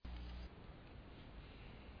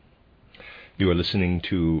You are listening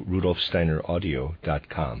to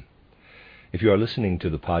RudolfSteinerAudio.com. If you are listening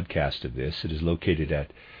to the podcast of this, it is located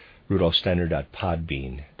at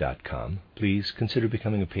RudolfSteiner.podbean.com. Please consider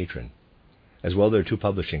becoming a patron. As well, there are two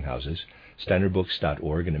publishing houses,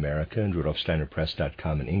 SteinerBooks.org in America and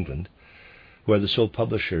RudolfSteinerPress.com in England, who are the sole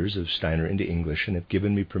publishers of Steiner into English and have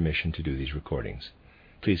given me permission to do these recordings.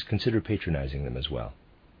 Please consider patronizing them as well.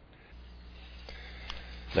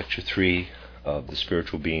 Lecture 3 of The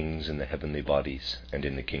Spiritual Beings in the Heavenly Bodies and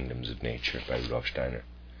in the Kingdoms of Nature by Rudolf Steiner.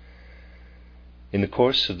 In the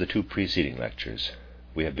course of the two preceding lectures,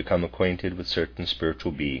 we have become acquainted with certain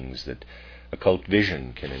spiritual beings that occult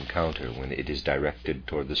vision can encounter when it is directed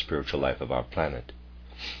toward the spiritual life of our planet.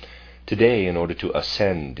 Today, in order to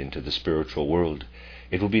ascend into the spiritual world,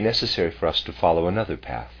 it will be necessary for us to follow another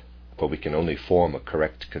path, for we can only form a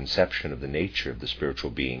correct conception of the nature of the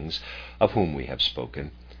spiritual beings of whom we have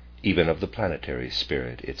spoken, even of the planetary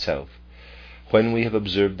spirit itself, when we have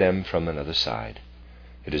observed them from another side.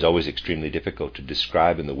 It is always extremely difficult to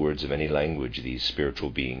describe in the words of any language these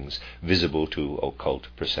spiritual beings visible to occult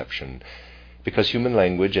perception, because human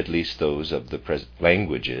language, at least those of the present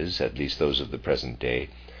day,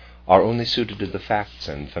 are only suited to the facts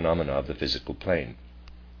and phenomena of the physical plane.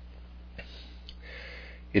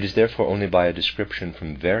 It is therefore only by a description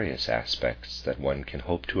from various aspects that one can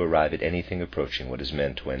hope to arrive at anything approaching what is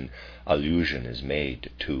meant when allusion is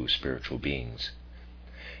made to spiritual beings.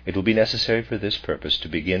 It will be necessary for this purpose to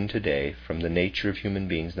begin today from the nature of human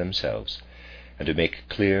beings themselves, and to make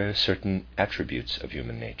clear certain attributes of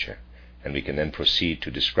human nature, and we can then proceed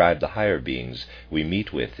to describe the higher beings we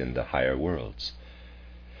meet with in the higher worlds.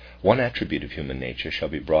 One attribute of human nature shall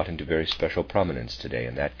be brought into very special prominence today,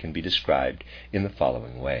 and that can be described in the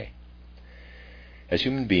following way. As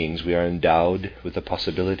human beings, we are endowed with the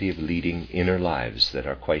possibility of leading inner lives that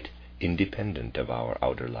are quite independent of our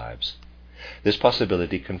outer lives. This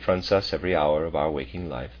possibility confronts us every hour of our waking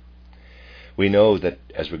life. We know that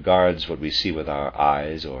as regards what we see with our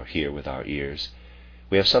eyes or hear with our ears,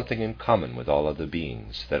 we have something in common with all other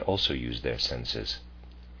beings that also use their senses.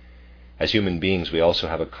 As human beings, we also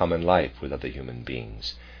have a common life with other human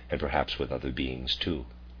beings, and perhaps with other beings too.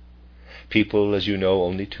 People, as you know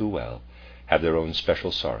only too well, have their own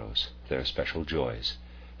special sorrows, their special joys,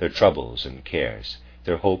 their troubles and cares,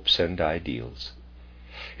 their hopes and ideals.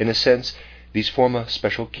 In a sense, these form a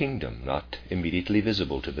special kingdom, not immediately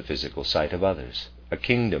visible to the physical sight of others, a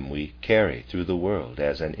kingdom we carry through the world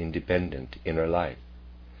as an independent inner life.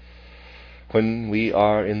 When we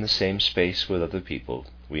are in the same space with other people,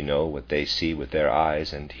 we know what they see with their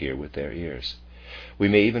eyes and hear with their ears. We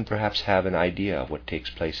may even perhaps have an idea of what takes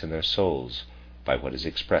place in their souls by what is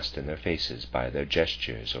expressed in their faces, by their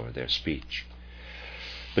gestures or their speech.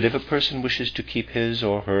 But if a person wishes to keep his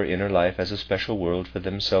or her inner life as a special world for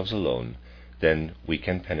themselves alone, then we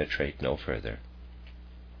can penetrate no further.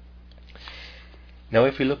 Now,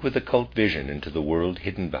 if we look with occult vision into the world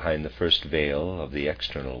hidden behind the first veil of the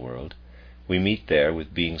external world, we meet there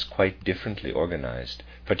with beings quite differently organized,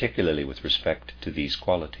 particularly with respect to these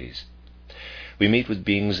qualities. We meet with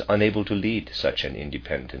beings unable to lead such an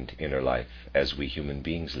independent inner life as we human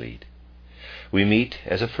beings lead. We meet,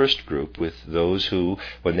 as a first group, with those who,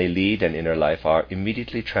 when they lead an inner life, are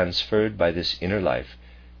immediately transferred by this inner life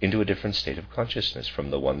into a different state of consciousness from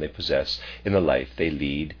the one they possess in the life they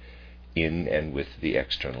lead in and with the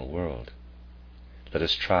external world. Let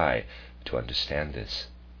us try to understand this.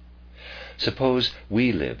 Suppose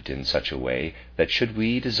we lived in such a way that should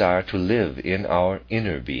we desire to live in our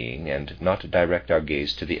inner being and not direct our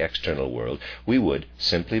gaze to the external world, we would,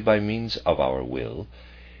 simply by means of our will,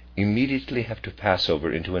 immediately have to pass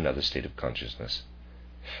over into another state of consciousness.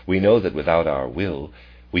 We know that without our will,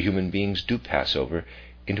 we human beings do pass over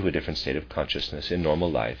into a different state of consciousness in normal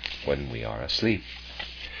life when we are asleep.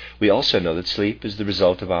 We also know that sleep is the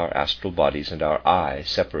result of our astral bodies and our I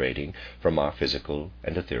separating from our physical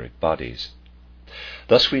and etheric bodies.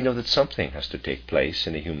 Thus we know that something has to take place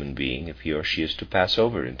in a human being if he or she is to pass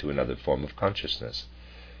over into another form of consciousness.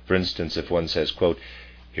 For instance, if one says, quote,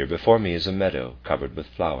 "Here before me is a meadow covered with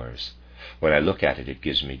flowers. When I look at it, it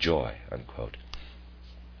gives me joy," unquote.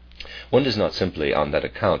 One does not simply on that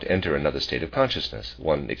account enter another state of consciousness.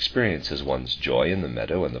 One experiences one's joy in the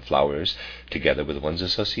meadow and the flowers together with one's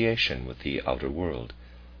association with the outer world.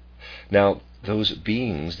 Now, those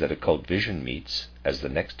beings that occult vision meets as the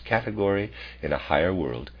next category in a higher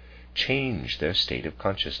world change their state of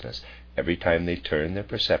consciousness every time they turn their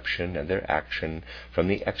perception and their action from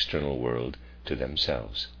the external world to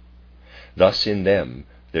themselves. Thus in them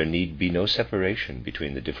there need be no separation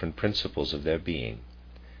between the different principles of their being.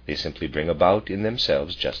 They simply bring about in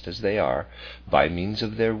themselves, just as they are, by means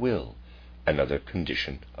of their will, another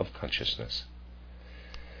condition of consciousness.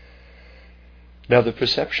 Now, the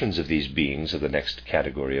perceptions of these beings of the next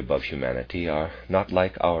category above humanity are not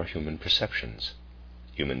like our human perceptions.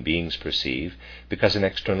 Human beings perceive because an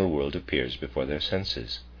external world appears before their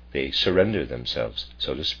senses. They surrender themselves,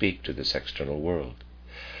 so to speak, to this external world.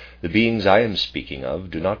 The beings I am speaking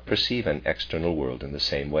of do not perceive an external world in the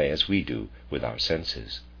same way as we do with our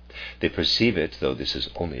senses. They perceive it, though this is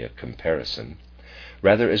only a comparison,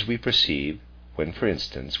 rather as we perceive when, for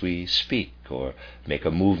instance, we speak or make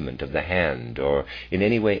a movement of the hand or in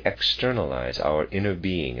any way externalize our inner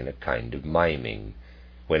being in a kind of miming,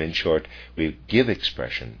 when, in short, we give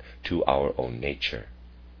expression to our own nature.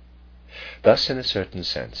 Thus, in a certain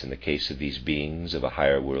sense, in the case of these beings of a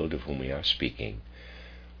higher world of whom we are speaking,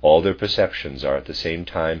 all their perceptions are at the same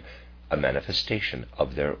time a manifestation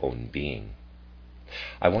of their own being.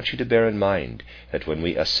 I want you to bear in mind that when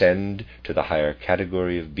we ascend to the higher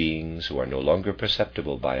category of beings who are no longer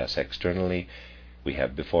perceptible by us externally, we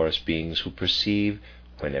have before us beings who perceive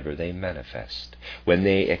whenever they manifest, when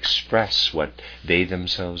they express what they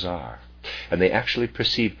themselves are, and they actually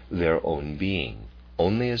perceive their own being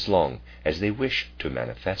only as long as they wish to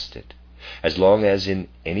manifest it, as long as in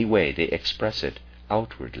any way they express it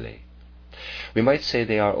outwardly. We might say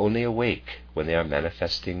they are only awake when they are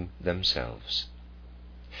manifesting themselves.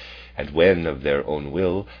 And when, of their own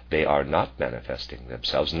will, they are not manifesting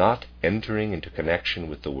themselves, not entering into connection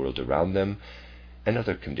with the world around them,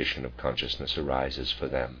 another condition of consciousness arises for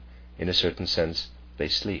them. In a certain sense, they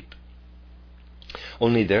sleep.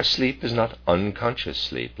 Only their sleep is not unconscious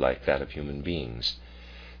sleep like that of human beings.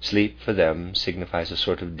 Sleep for them signifies a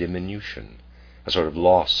sort of diminution, a sort of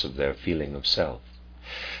loss of their feeling of self.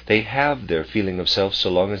 They have their feeling of self so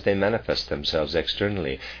long as they manifest themselves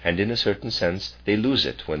externally, and in a certain sense they lose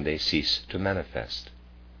it when they cease to manifest.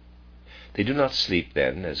 They do not sleep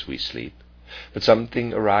then as we sleep, but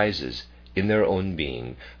something arises in their own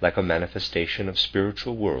being like a manifestation of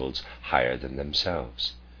spiritual worlds higher than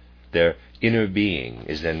themselves. Their inner being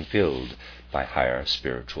is then filled by higher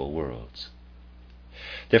spiritual worlds.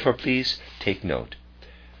 Therefore, please take note.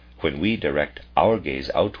 When we direct our gaze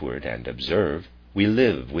outward and observe, we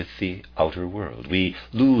live with the outer world. We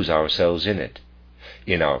lose ourselves in it.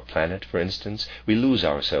 In our planet, for instance, we lose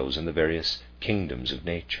ourselves in the various kingdoms of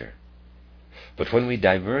nature. But when we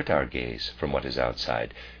divert our gaze from what is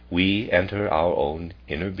outside, we enter our own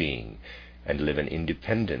inner being and live an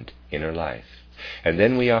independent inner life, and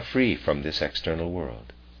then we are free from this external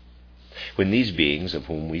world. When these beings of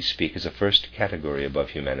whom we speak as a first category above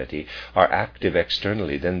humanity are active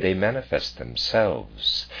externally, then they manifest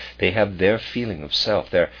themselves. They have their feeling of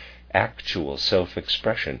self, their actual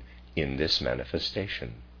self-expression in this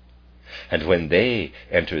manifestation. And when they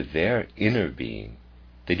enter their inner being,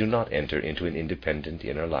 they do not enter into an independent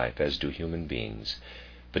inner life as do human beings,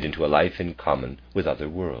 but into a life in common with other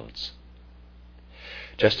worlds.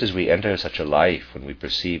 Just as we enter such a life when we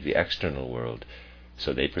perceive the external world,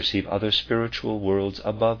 so they perceive other spiritual worlds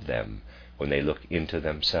above them when they look into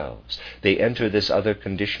themselves. They enter this other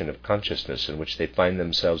condition of consciousness in which they find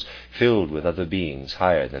themselves filled with other beings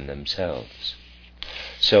higher than themselves.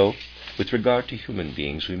 So, with regard to human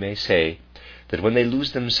beings, we may say that when they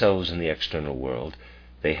lose themselves in the external world,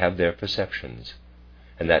 they have their perceptions,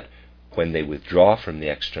 and that when they withdraw from the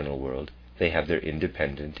external world, they have their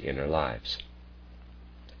independent inner lives.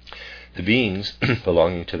 The beings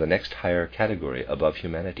belonging to the next higher category above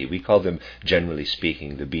humanity, we call them, generally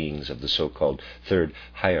speaking, the beings of the so-called third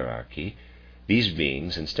hierarchy. These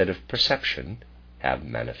beings, instead of perception, have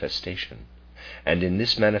manifestation. And in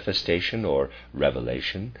this manifestation, or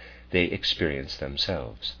revelation, they experience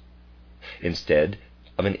themselves. Instead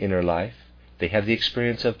of an inner life, they have the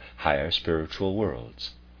experience of higher spiritual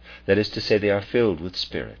worlds. That is to say, they are filled with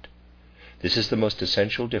spirit. This is the most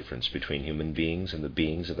essential difference between human beings and the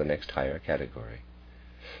beings of the next higher category.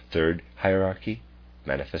 Third hierarchy,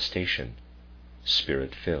 manifestation,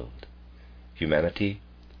 spirit-filled. Humanity,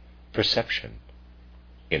 perception,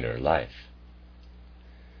 inner life.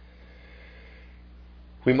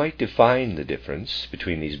 We might define the difference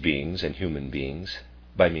between these beings and human beings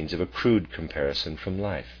by means of a crude comparison from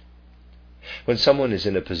life. When someone is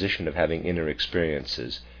in a position of having inner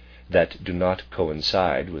experiences that do not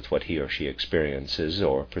coincide with what he or she experiences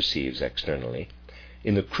or perceives externally,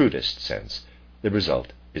 in the crudest sense, the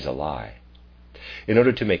result is a lie. In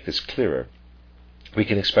order to make this clearer, we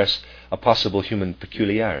can express a possible human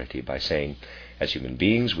peculiarity by saying, as human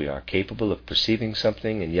beings, we are capable of perceiving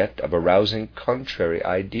something and yet of arousing contrary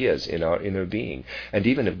ideas in our inner being, and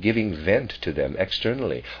even of giving vent to them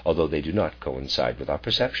externally, although they do not coincide with our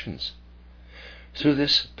perceptions. Through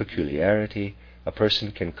this peculiarity, a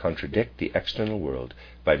person can contradict the external world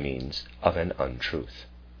by means of an untruth.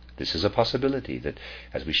 This is a possibility that,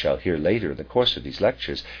 as we shall hear later in the course of these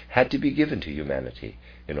lectures, had to be given to humanity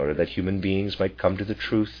in order that human beings might come to the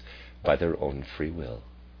truth by their own free will.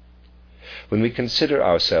 When we consider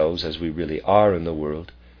ourselves as we really are in the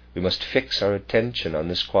world, we must fix our attention on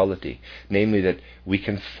this quality, namely that we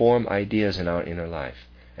can form ideas in our inner life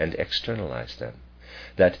and externalize them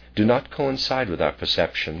that do not coincide with our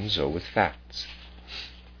perceptions or with facts.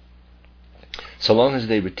 So long as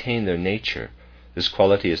they retain their nature, this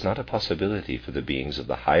quality is not a possibility for the beings of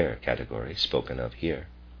the higher category spoken of here.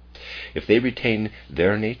 If they retain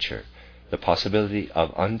their nature, the possibility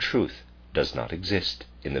of untruth does not exist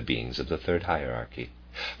in the beings of the third hierarchy.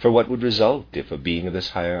 For what would result if a being of this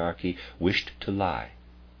hierarchy wished to lie?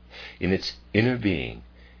 In its inner being,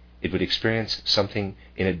 it would experience something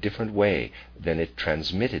in a different way than it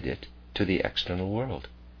transmitted it to the external world.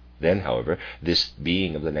 Then, however, this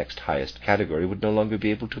being of the next highest category would no longer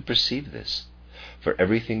be able to perceive this, for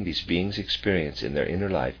everything these beings experience in their inner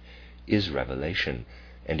life is revelation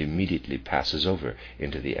and immediately passes over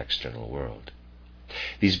into the external world.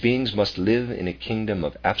 These beings must live in a kingdom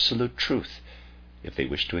of absolute truth if they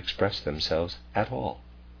wish to express themselves at all.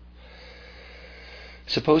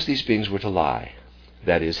 Suppose these beings were to lie,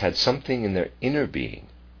 that is, had something in their inner being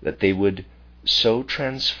that they would so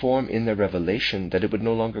transform in their revelation that it would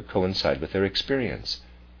no longer coincide with their experience.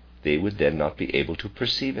 They would then not be able to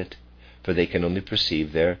perceive it, for they can only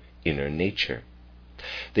perceive their inner nature.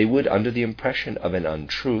 They would, under the impression of an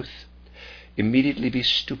untruth, immediately be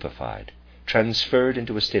stupefied, transferred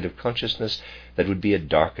into a state of consciousness that would be a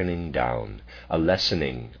darkening down, a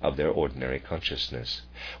lessening of their ordinary consciousness,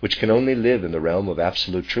 which can only live in the realm of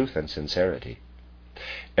absolute truth and sincerity.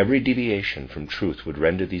 Every deviation from truth would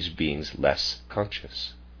render these beings less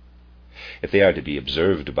conscious. If they are to be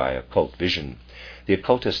observed by occult vision, the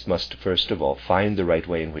occultist must first of all find the right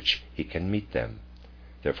way in which he can meet them.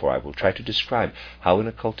 Therefore I will try to describe how an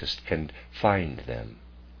occultist can find them.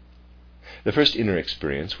 The first inner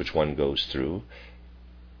experience which one goes through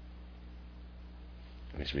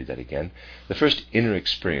The first inner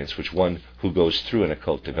experience which one who goes through an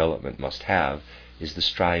occult development must have is the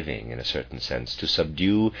striving, in a certain sense, to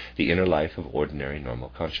subdue the inner life of ordinary normal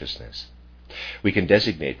consciousness. We can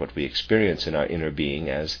designate what we experience in our inner being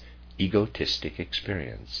as egotistic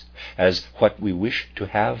experience, as what we wish to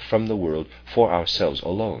have from the world for ourselves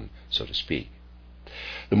alone, so to speak.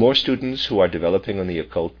 The more students who are developing on the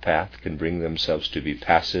occult path can bring themselves to be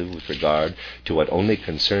passive with regard to what only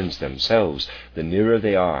concerns themselves, the nearer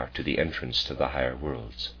they are to the entrance to the higher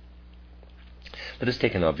worlds. Let us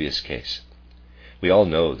take an obvious case. We all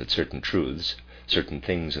know that certain truths, certain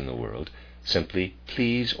things in the world, simply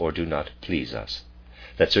please or do not please us,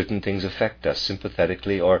 that certain things affect us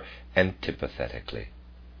sympathetically or antipathetically.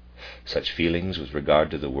 Such feelings with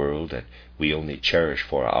regard to the world that we only cherish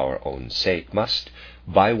for our own sake must,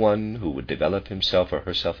 by one who would develop himself or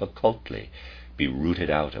herself occultly, be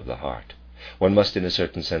rooted out of the heart. One must in a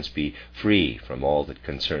certain sense be free from all that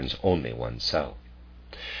concerns only oneself.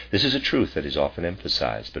 This is a truth that is often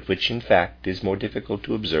emphasized, but which in fact is more difficult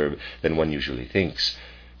to observe than one usually thinks.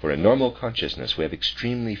 For in normal consciousness we have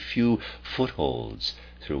extremely few footholds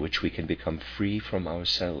through which we can become free from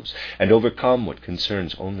ourselves and overcome what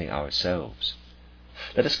concerns only ourselves.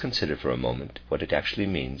 Let us consider for a moment what it actually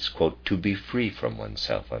means, quote, to be free from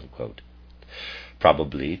oneself, unquote.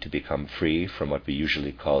 Probably to become free from what we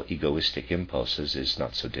usually call egoistic impulses is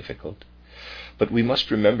not so difficult. But we must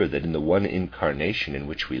remember that in the one incarnation in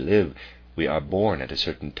which we live, we are born at a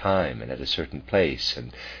certain time and at a certain place,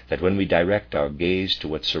 and that when we direct our gaze to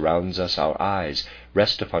what surrounds us, our eyes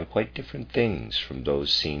rest upon quite different things from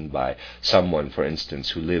those seen by someone, for instance,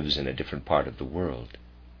 who lives in a different part of the world.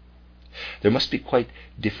 There must be quite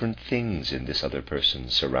different things in this other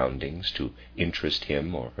person's surroundings to interest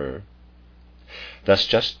him or her. Thus,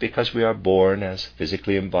 just because we are born as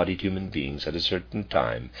physically embodied human beings at a certain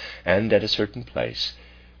time and at a certain place,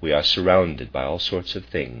 we are surrounded by all sorts of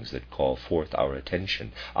things that call forth our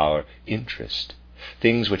attention, our interest,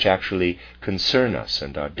 things which actually concern us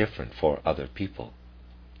and are different for other people.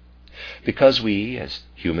 Because we, as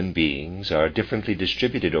human beings, are differently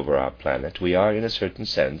distributed over our planet, we are, in a certain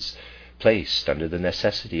sense, placed under the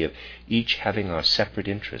necessity of each having our separate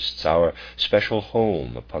interests, our special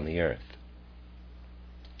home upon the earth.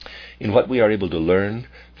 In what we are able to learn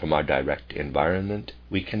from our direct environment,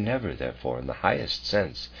 we can never, therefore, in the highest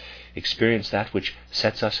sense, experience that which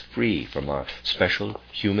sets us free from our special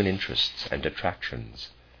human interests and attractions.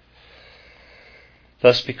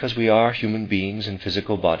 Thus, because we are human beings in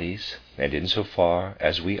physical bodies, and insofar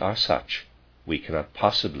as we are such, we cannot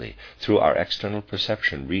possibly, through our external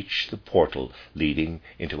perception, reach the portal leading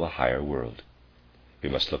into a higher world. We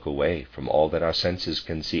must look away from all that our senses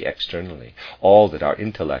can see externally, all that our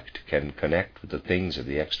intellect can connect with the things of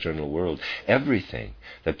the external world, everything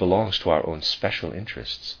that belongs to our own special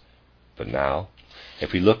interests. But now,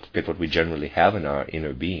 if we look at what we generally have in our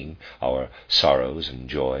inner being, our sorrows and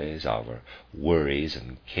joys, our worries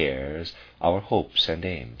and cares, our hopes and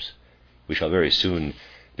aims, we shall very soon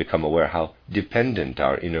become aware how dependent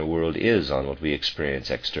our inner world is on what we experience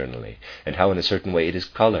externally, and how in a certain way it is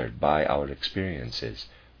colored by our experiences.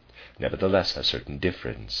 Nevertheless, a certain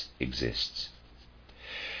difference exists.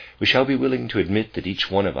 We shall be willing to admit that each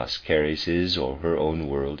one of us carries his or her own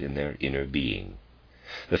world in their inner being.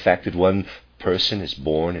 The fact that one person is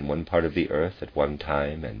born in one part of the earth at one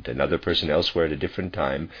time and another person elsewhere at a different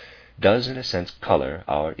time does in a sense color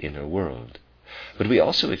our inner world. But we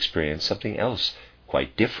also experience something else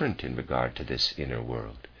quite different in regard to this inner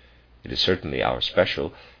world. It is certainly our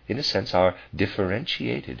special, in a sense our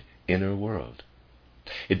differentiated inner world.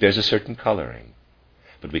 It bears a certain coloring,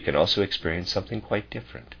 but we can also experience something quite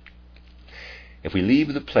different. If we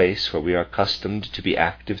leave the place where we are accustomed to be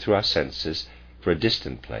active through our senses for a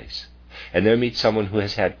distant place, and there meet someone who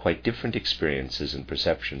has had quite different experiences and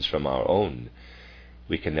perceptions from our own,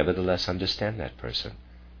 we can nevertheless understand that person,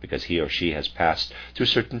 because he or she has passed through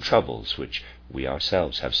certain troubles which we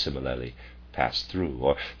ourselves have similarly passed through,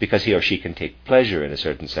 or because he or she can take pleasure in a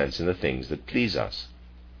certain sense in the things that please us.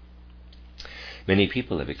 Many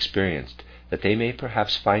people have experienced that they may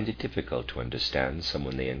perhaps find it difficult to understand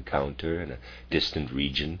someone they encounter in a distant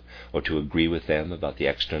region, or to agree with them about the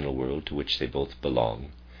external world to which they both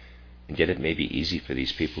belong. And yet it may be easy for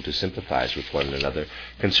these people to sympathize with one another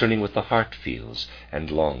concerning what the heart feels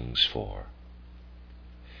and longs for.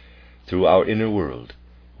 Through our inner world,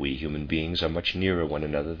 we human beings are much nearer one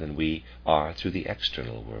another than we are through the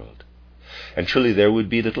external world. And truly there would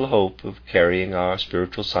be little hope of carrying our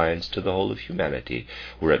spiritual science to the whole of humanity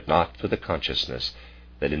were it not for the consciousness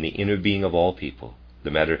that in the inner being of all people,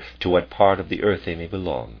 no matter to what part of the earth they may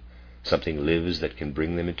belong, something lives that can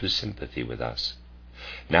bring them into sympathy with us.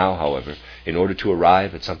 Now, however, in order to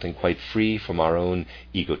arrive at something quite free from our own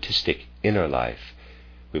egotistic inner life,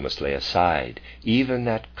 we must lay aside even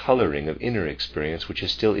that coloring of inner experience which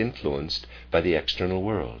is still influenced by the external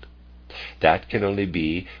world. That can only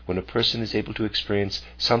be when a person is able to experience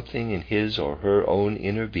something in his or her own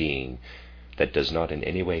inner being that does not in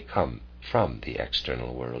any way come from the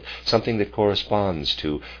external world, something that corresponds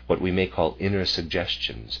to what we may call inner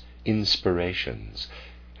suggestions, inspirations,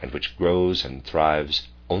 and which grows and thrives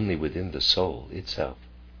only within the soul itself.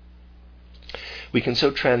 We can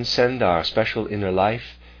so transcend our special inner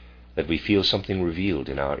life that we feel something revealed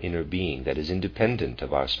in our inner being that is independent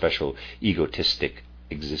of our special egotistic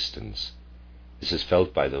existence. This is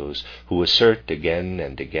felt by those who assert again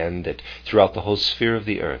and again that throughout the whole sphere of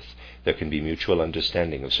the earth there can be mutual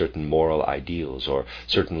understanding of certain moral ideals or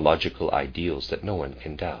certain logical ideals that no one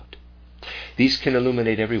can doubt. These can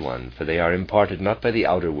illuminate everyone, for they are imparted not by the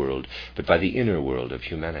outer world, but by the inner world of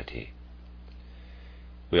humanity.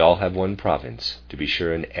 We all have one province, to be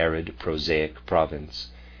sure an arid, prosaic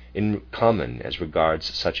province, in common as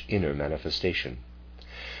regards such inner manifestation.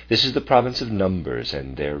 This is the province of numbers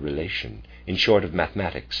and their relation, in short of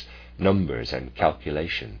mathematics, numbers and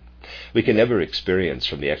calculation. We can never experience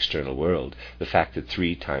from the external world the fact that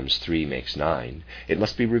 3 times 3 makes 9. It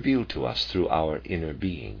must be revealed to us through our inner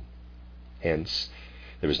being. Hence,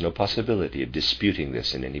 there is no possibility of disputing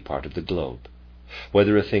this in any part of the globe.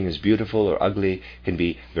 Whether a thing is beautiful or ugly can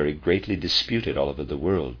be very greatly disputed all over the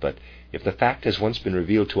world, but if the fact has once been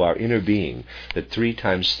revealed to our inner being that 3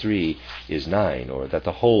 times 3 is 9, or that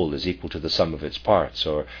the whole is equal to the sum of its parts,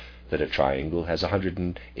 or that a triangle has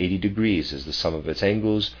 180 degrees as the sum of its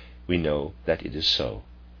angles, we know that it is so,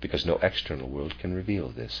 because no external world can reveal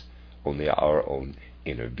this, only our own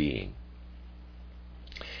inner being.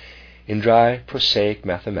 In dry, prosaic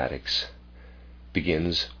mathematics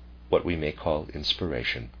begins what we may call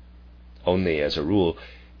inspiration. Only, as a rule,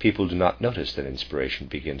 people do not notice that inspiration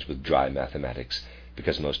begins with dry mathematics,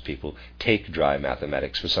 because most people take dry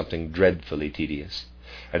mathematics for something dreadfully tedious,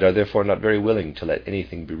 and are therefore not very willing to let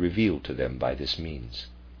anything be revealed to them by this means.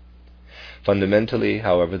 Fundamentally,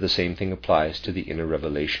 however, the same thing applies to the inner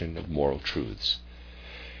revelation of moral truths.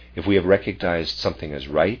 If we have recognized something as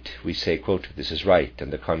right, we say, quote, "This is right,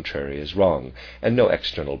 and the contrary is wrong," and no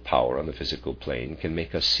external power on the physical plane can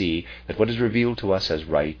make us see that what is revealed to us as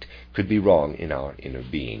right could be wrong in our inner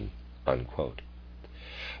being, unquote.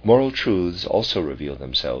 Moral truths also reveal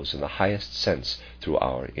themselves in the highest sense through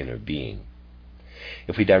our inner being.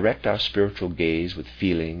 If we direct our spiritual gaze with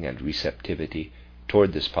feeling and receptivity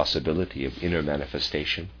toward this possibility of inner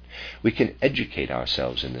manifestation, we can educate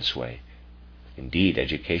ourselves in this way. Indeed,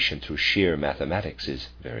 education through sheer mathematics is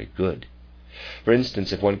very good. For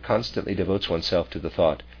instance, if one constantly devotes oneself to the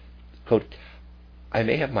thought, quote, I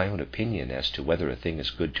may have my own opinion as to whether a thing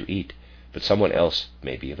is good to eat, but someone else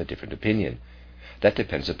may be of a different opinion. That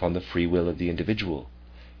depends upon the free will of the individual.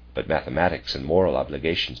 But mathematics and moral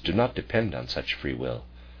obligations do not depend on such free will.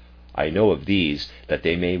 I know of these that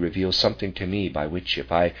they may reveal something to me by which,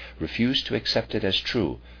 if I refuse to accept it as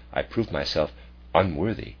true, I prove myself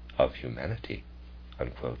unworthy of humanity.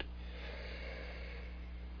 Unquote.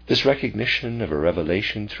 This recognition of a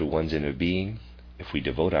revelation through one's inner being, if we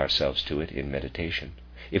devote ourselves to it in meditation,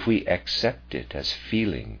 if we accept it as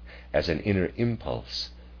feeling, as an inner impulse,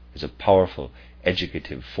 is a powerful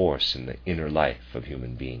educative force in the inner life of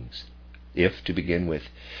human beings. If, to begin with,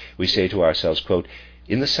 we say to ourselves, quote,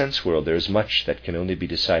 in the sense world there is much that can only be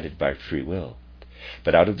decided by free will,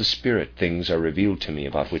 but out of the spirit things are revealed to me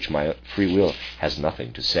about which my free will has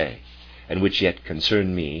nothing to say, and which yet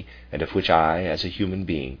concern me, and of which I, as a human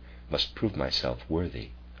being, must prove myself worthy.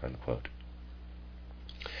 Unquote.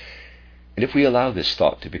 And if we allow this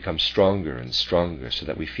thought to become stronger and stronger so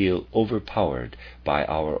that we feel overpowered by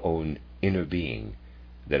our own inner being,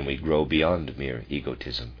 then we grow beyond mere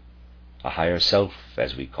egotism. A higher self,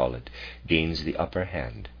 as we call it, gains the upper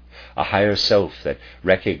hand. A higher self that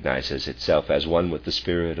recognizes itself as one with the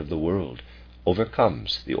spirit of the world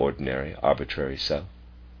overcomes the ordinary, arbitrary self.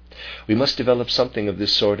 We must develop something of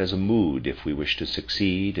this sort as a mood if we wish to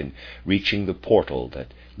succeed in reaching the portal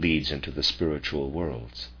that leads into the spiritual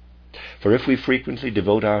worlds. For if we frequently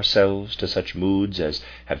devote ourselves to such moods as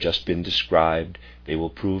have just been described, they will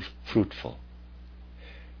prove fruitful.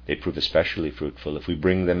 They prove especially fruitful if we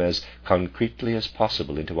bring them as concretely as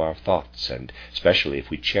possible into our thoughts, and especially if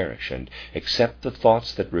we cherish and accept the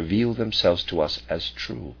thoughts that reveal themselves to us as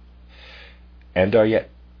true, and are yet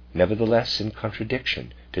nevertheless in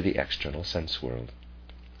contradiction to the external sense world.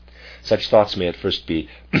 Such thoughts may at first be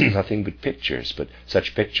nothing but pictures, but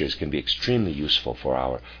such pictures can be extremely useful for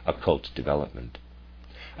our occult development.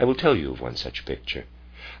 I will tell you of one such picture.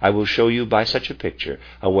 I will show you by such a picture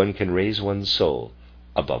how one can raise one's soul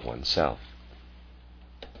above oneself.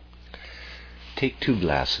 Take two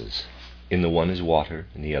glasses. In the one is water,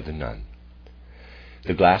 in the other none.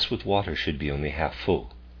 The glass with water should be only half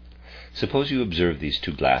full. Suppose you observe these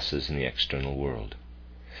two glasses in the external world.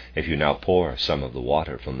 If you now pour some of the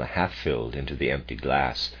water from the half-filled into the empty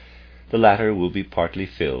glass, the latter will be partly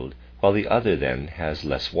filled, while the other then has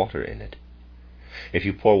less water in it. If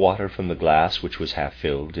you pour water from the glass which was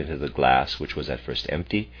half-filled into the glass which was at first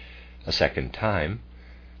empty, a second time,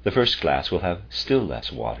 the first glass will have still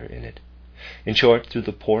less water in it. In short, through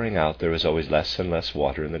the pouring out there is always less and less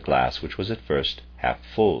water in the glass which was at first half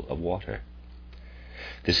full of water.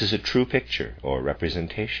 This is a true picture or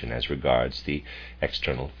representation as regards the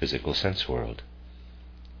external physical sense world.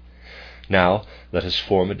 Now let us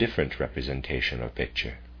form a different representation or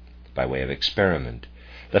picture. By way of experiment,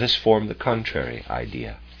 let us form the contrary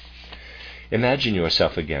idea. Imagine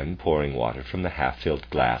yourself again pouring water from the half-filled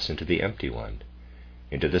glass into the empty one.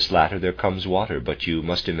 Into this latter there comes water, but you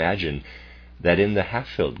must imagine that in the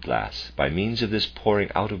half-filled glass, by means of this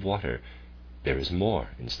pouring out of water, there is more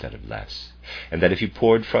instead of less, and that if you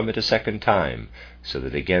poured from it a second time, so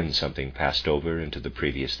that again something passed over into the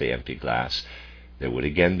previously empty glass, there would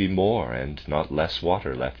again be more and not less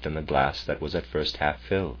water left in the glass that was at first half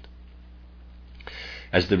filled.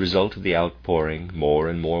 As the result of the outpouring, more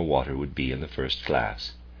and more water would be in the first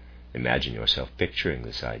glass. Imagine yourself picturing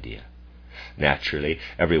this idea. Naturally,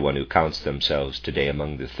 everyone who counts themselves today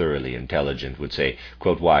among the thoroughly intelligent would say,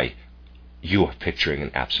 quote, why, you are picturing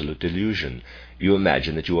an absolute delusion. You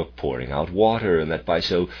imagine that you are pouring out water, and that by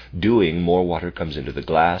so doing more water comes into the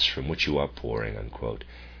glass from which you are pouring, unquote.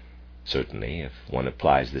 Certainly, if one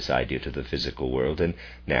applies this idea to the physical world, then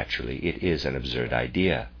naturally it is an absurd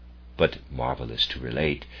idea. But, marvelous to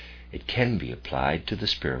relate, it can be applied to the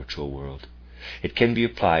spiritual world. It can be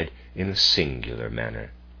applied in a singular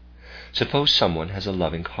manner. Suppose someone has a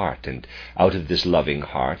loving heart, and out of this loving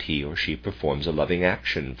heart he or she performs a loving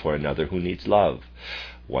action for another who needs love.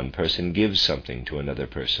 One person gives something to another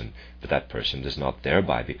person, but that person does not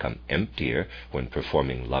thereby become emptier when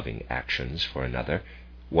performing loving actions for another.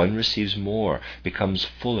 One receives more, becomes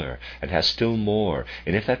fuller, and has still more,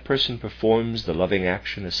 and if that person performs the loving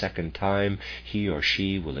action a second time, he or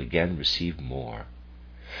she will again receive more.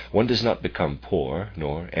 One does not become poor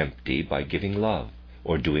nor empty by giving love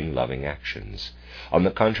or doing loving actions. On the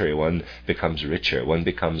contrary, one becomes richer, one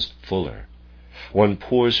becomes fuller. One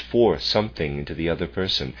pours forth something into the other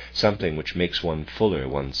person, something which makes one fuller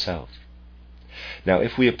oneself. Now,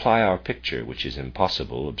 if we apply our picture, which is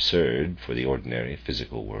impossible, absurd for the ordinary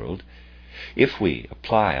physical world, if we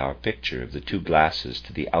apply our picture of the two glasses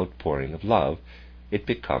to the outpouring of love, it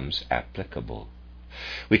becomes applicable.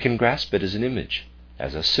 We can grasp it as an image,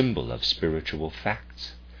 as a symbol of spiritual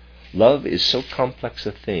facts. Love is so complex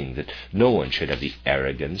a thing that no one should have the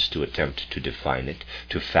arrogance to attempt to define it,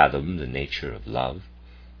 to fathom the nature of love.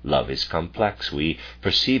 Love is complex. We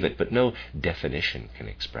perceive it, but no definition can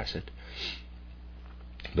express it.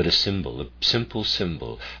 But a symbol, a simple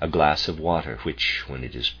symbol, a glass of water, which, when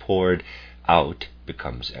it is poured out,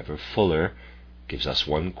 becomes ever fuller, gives us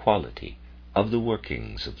one quality of the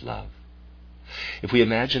workings of love. If we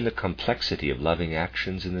imagine the complexity of loving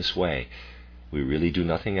actions in this way, we really do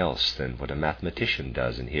nothing else than what a mathematician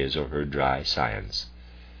does in his or her dry science.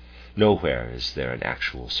 Nowhere is there an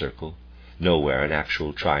actual circle, nowhere an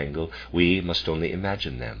actual triangle. We must only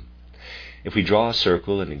imagine them. If we draw a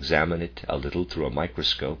circle and examine it a little through a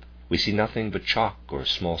microscope, we see nothing but chalk or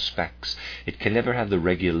small specks. It can never have the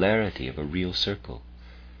regularity of a real circle.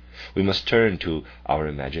 We must turn to our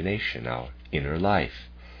imagination, our inner life,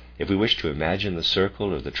 if we wish to imagine the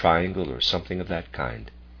circle or the triangle or something of that kind.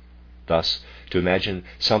 Thus, to imagine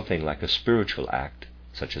something like a spiritual act,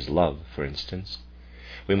 such as love, for instance,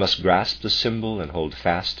 we must grasp the symbol and hold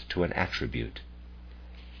fast to an attribute.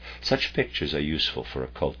 Such pictures are useful for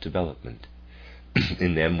occult development.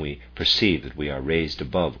 In them we perceive that we are raised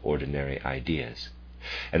above ordinary ideas,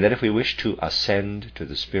 and that if we wish to ascend to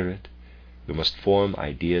the spirit, we must form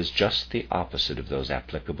ideas just the opposite of those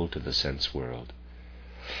applicable to the sense world.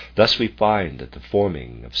 Thus we find that the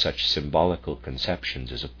forming of such symbolical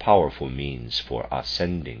conceptions is a powerful means for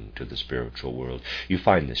ascending to the spiritual world. You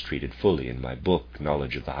find this treated fully in my book,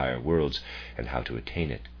 Knowledge of the Higher Worlds and How to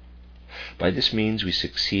Attain It. By this means we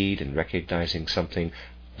succeed in recognizing something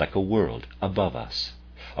like a world above us,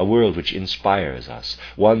 a world which inspires us,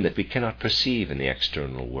 one that we cannot perceive in the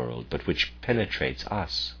external world, but which penetrates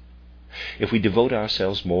us. If we devote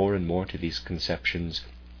ourselves more and more to these conceptions,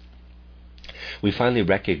 we finally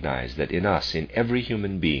recognize that in us, in every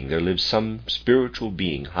human being, there lives some spiritual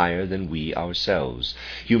being higher than we ourselves,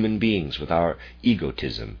 human beings with our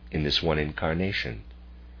egotism in this one incarnation.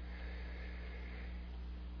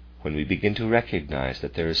 When we begin to recognize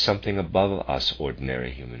that there is something above us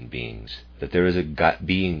ordinary human beings, that there is a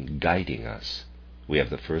being guiding us, we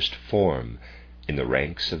have the first form in the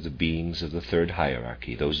ranks of the beings of the third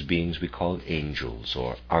hierarchy, those beings we call angels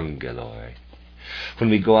or angeloi. When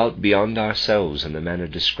we go out beyond ourselves in the manner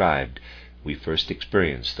described, we first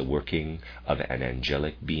experience the working of an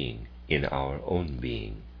angelic being in our own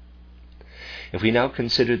being. If we now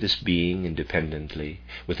consider this being independently,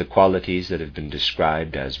 with the qualities that have been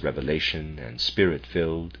described as revelation and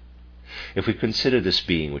spirit-filled, if we consider this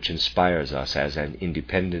being which inspires us as an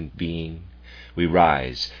independent being, we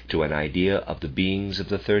rise to an idea of the beings of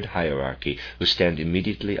the third hierarchy who stand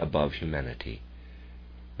immediately above humanity.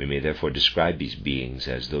 We may therefore describe these beings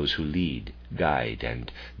as those who lead, guide, and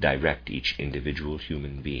direct each individual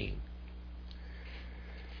human being.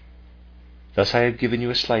 Thus I have given you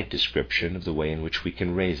a slight description of the way in which we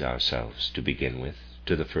can raise ourselves, to begin with,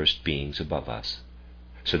 to the first beings above us,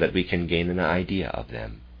 so that we can gain an idea of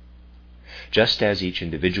them. Just as each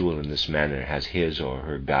individual in this manner has his or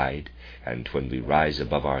her guide, and when we rise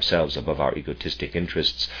above ourselves, above our egotistic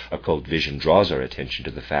interests, occult vision draws our attention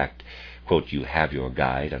to the fact, quote, you have your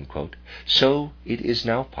guide, unquote, so it is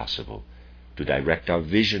now possible to direct our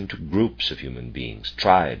vision to groups of human beings,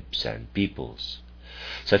 tribes and peoples.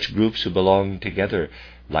 Such groups who belong together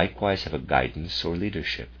likewise have a guidance or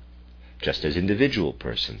leadership, just as individual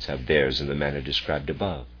persons have theirs in the manner described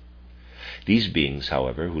above. These beings,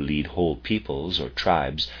 however, who lead whole peoples or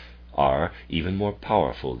tribes, are even more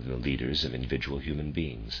powerful than the leaders of individual human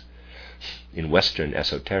beings. In Western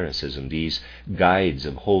esotericism, these guides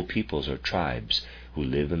of whole peoples or tribes, who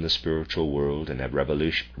live in the spiritual world and have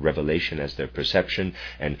revelation as their perception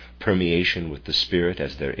and permeation with the spirit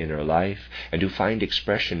as their inner life, and who find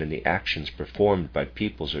expression in the actions performed by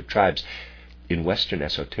peoples or tribes, in Western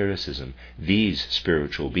esotericism, these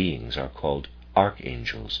spiritual beings are called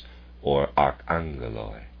archangels or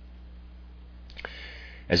archangeloi.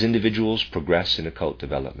 As individuals progress in occult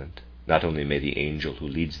development, not only may the angel who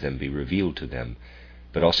leads them be revealed to them,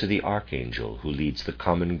 but also the archangel who leads the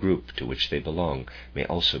common group to which they belong may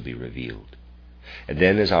also be revealed. And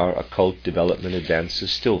then as our occult development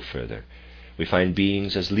advances still further, we find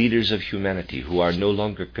beings as leaders of humanity who are no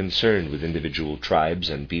longer concerned with individual tribes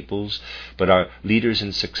and peoples, but are leaders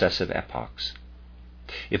in successive epochs.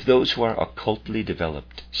 If those who are occultly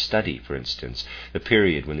developed study, for instance, the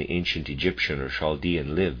period when the ancient Egyptian or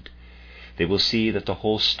Chaldean lived, they will see that the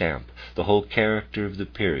whole stamp, the whole character of the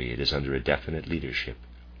period is under a definite leadership.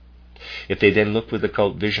 If they then look with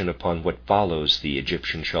occult vision upon what follows the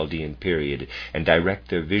Egyptian-Chaldean period and direct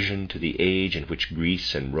their vision to the age in which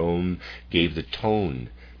Greece and Rome gave the tone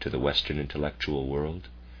to the Western intellectual world,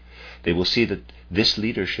 they will see that this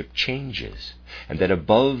leadership changes, and that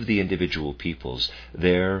above the individual peoples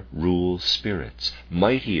there rule spirits,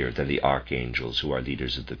 mightier than the archangels who are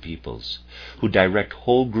leaders of the peoples, who direct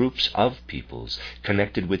whole groups of peoples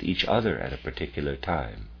connected with each other at a particular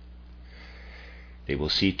time. They will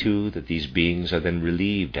see, too, that these beings are then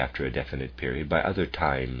relieved after a definite period by other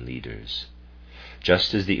time leaders.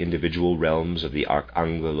 Just as the individual realms of the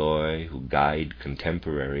archangeloi who guide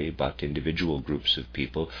contemporary but individual groups of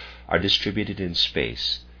people are distributed in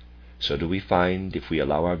space, so do we find, if we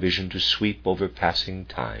allow our vision to sweep over passing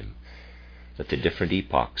time, that the different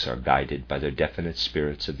epochs are guided by their definite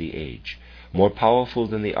spirits of the age, more powerful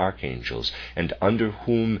than the archangels, and under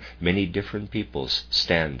whom many different peoples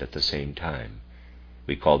stand at the same time.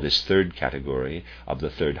 We call this third category of the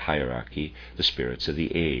third hierarchy the spirits of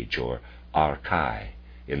the age, or archai,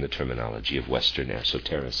 in the terminology of Western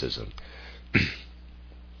esotericism.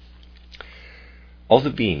 All the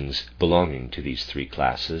beings belonging to these three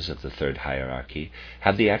classes of the third hierarchy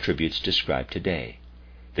have the attributes described today.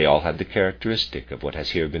 They all have the characteristic of what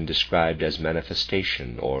has here been described as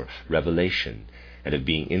manifestation or revelation, and of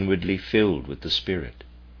being inwardly filled with the Spirit.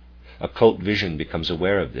 Occult vision becomes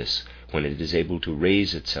aware of this when it is able to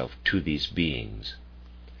raise itself to these beings.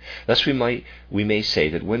 Thus we may say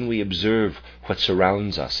that when we observe what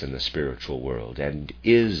surrounds us in the spiritual world, and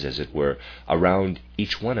is, as it were, around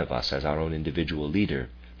each one of us as our own individual leader,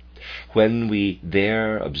 when we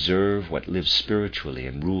there observe what lives spiritually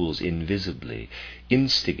and rules invisibly,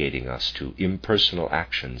 instigating us to impersonal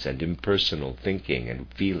actions and impersonal thinking and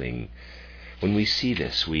feeling, when we see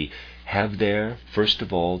this, we have there, first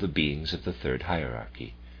of all, the beings of the third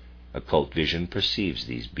hierarchy. Occult vision perceives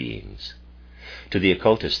these beings. To the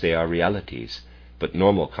occultist they are realities, but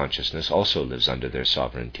normal consciousness also lives under their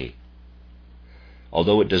sovereignty.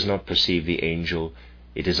 Although it does not perceive the angel,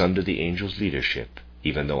 it is under the angel's leadership,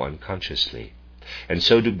 even though unconsciously. And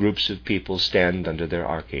so do groups of people stand under their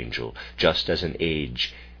archangel, just as an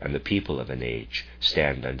age and the people of an age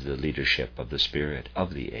stand under the leadership of the spirit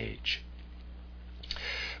of the age.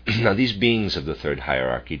 Now, these beings of the third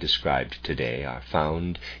hierarchy described today are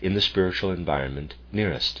found in the spiritual environment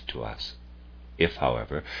nearest to us. If,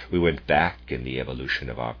 however, we went back in the evolution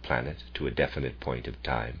of our planet to a definite point of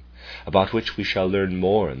time, about which we shall learn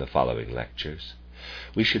more in the following lectures,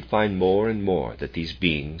 we should find more and more that these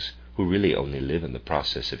beings, who really only live in the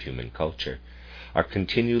process of human culture, are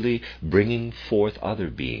continually bringing forth other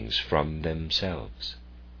beings from themselves.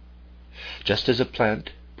 Just as a plant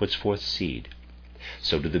puts forth seed,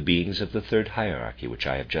 so do the beings of the third hierarchy, which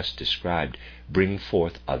I have just described, bring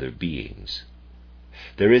forth other beings.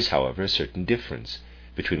 There is, however, a certain difference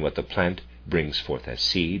between what the plant brings forth as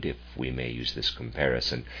seed, if we may use this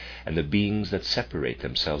comparison, and the beings that separate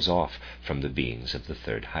themselves off from the beings of the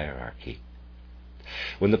third hierarchy.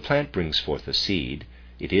 When the plant brings forth a seed,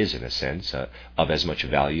 it is, in a sense, of as much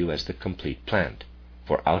value as the complete plant,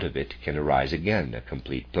 for out of it can arise again a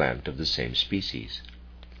complete plant of the same species.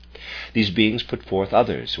 These beings put forth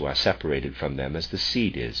others who are separated from them as the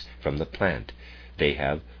seed is from the plant. They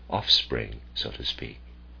have offspring, so to speak.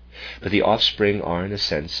 But the offspring are, in a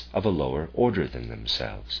sense, of a lower order than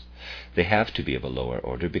themselves. They have to be of a lower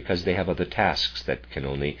order because they have other tasks that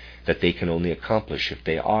they can only accomplish if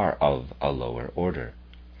they are of a lower order.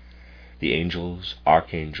 The angels,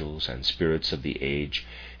 archangels, and spirits of the age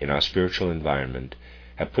in our spiritual environment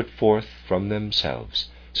have put forth from themselves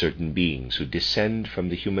certain beings who descend from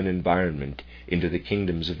the human environment into the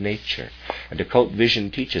kingdoms of nature. And occult vision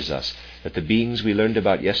teaches us that the beings we learned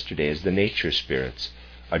about yesterday as the nature spirits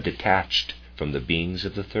are detached from the beings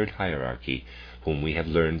of the third hierarchy whom we have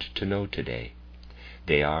learned to know today.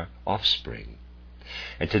 They are offspring,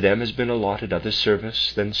 and to them has been allotted other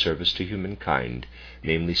service than service to humankind,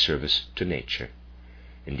 namely service to nature.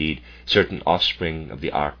 Indeed, certain offspring of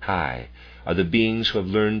the archai are the beings who have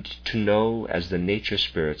learned to know as the nature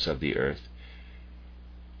spirits of the earth,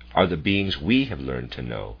 are the beings we have learned to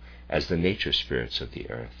know as the nature spirits of the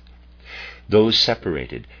earth. Those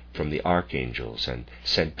separated from the archangels and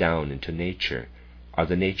sent down into nature are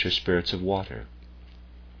the nature spirits of water,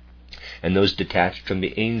 and those detached from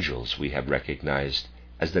the angels we have recognized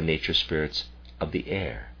as the nature spirits of the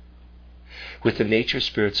air. With the nature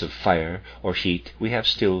spirits of fire or heat we have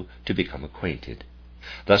still to become acquainted.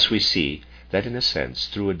 Thus we see that in a sense,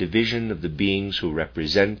 through a division of the beings who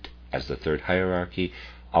represent, as the third hierarchy,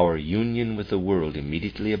 our union with the world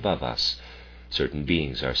immediately above us, certain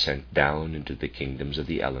beings are sent down into the kingdoms of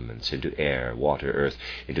the elements, into air, water, earth,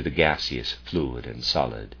 into the gaseous, fluid, and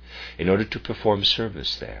solid, in order to perform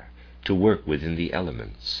service there, to work within the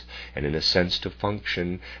elements, and in a sense to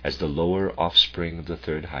function as the lower offspring of the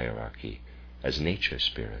third hierarchy, as nature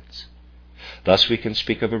spirits. Thus we can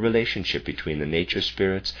speak of a relationship between the nature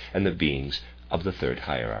spirits and the beings of the third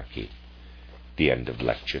hierarchy. The end of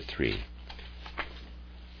Lecture 3.